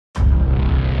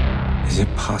Is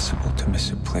it possible to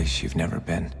miss a place you've never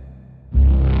been?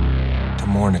 To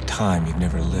mourn a time you've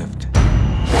never lived?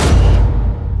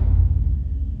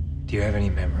 Do you have any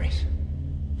memories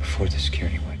before the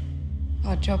security went?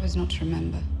 Our job is not to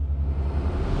remember.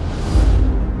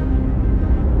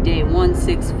 Day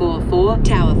 1644,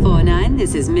 Tower 49,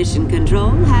 this is Mission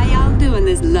Control. How y'all doing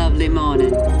this lovely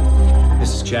morning?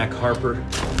 This is Jack Harper.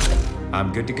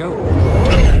 I'm good to go.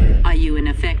 Are you an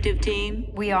effective team?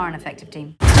 We are an effective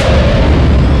team.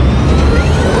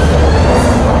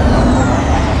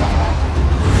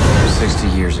 60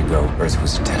 years ago, Earth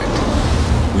was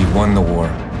attacked. We won the war,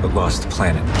 but lost the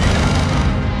planet.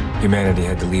 Humanity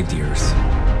had to leave the Earth.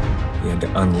 We had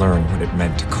to unlearn what it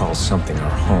meant to call something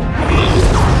our home.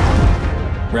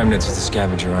 Remnants of the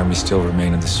scavenger army still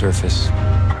remain on the surface.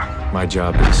 My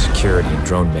job is security and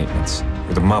drone maintenance,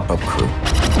 with a mop-up crew.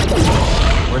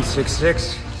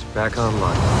 166 is back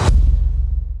online.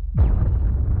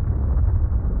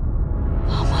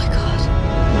 Oh my god.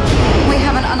 We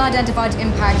have an unidentified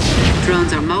impact.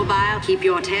 Drones are mobile. Keep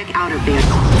your tech out of there.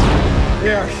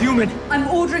 They are human. I'm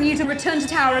ordering you to return to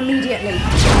tower immediately.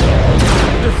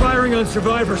 They're firing on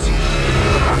survivors.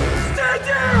 Stand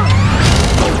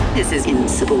down! This is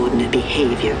insubordinate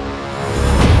behavior.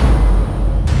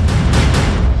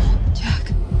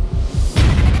 Jack.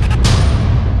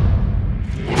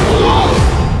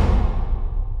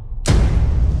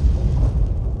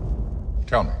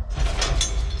 Tell me,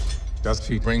 does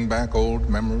she bring back old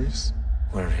memories?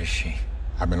 Where is she?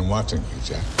 I've been watching you,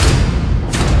 Jack.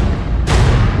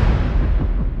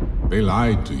 They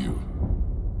lied to you.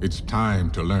 It's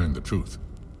time to learn the truth.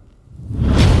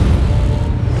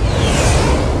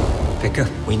 Becca,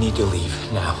 we need to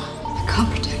leave now. I can't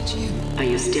protect you. Are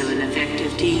you still an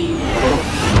effective team?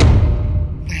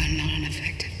 We are not an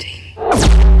effective team.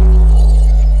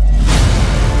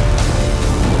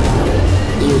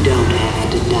 You don't have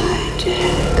to die,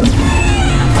 Jack.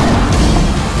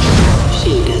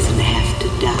 She doesn't have to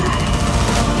die.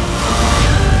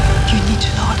 You need to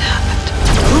know what happened.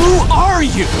 Who are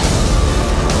you?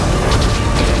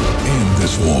 End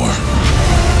this war.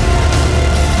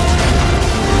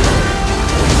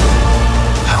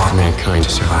 I want mankind to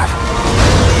survive.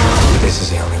 This is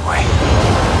the only way.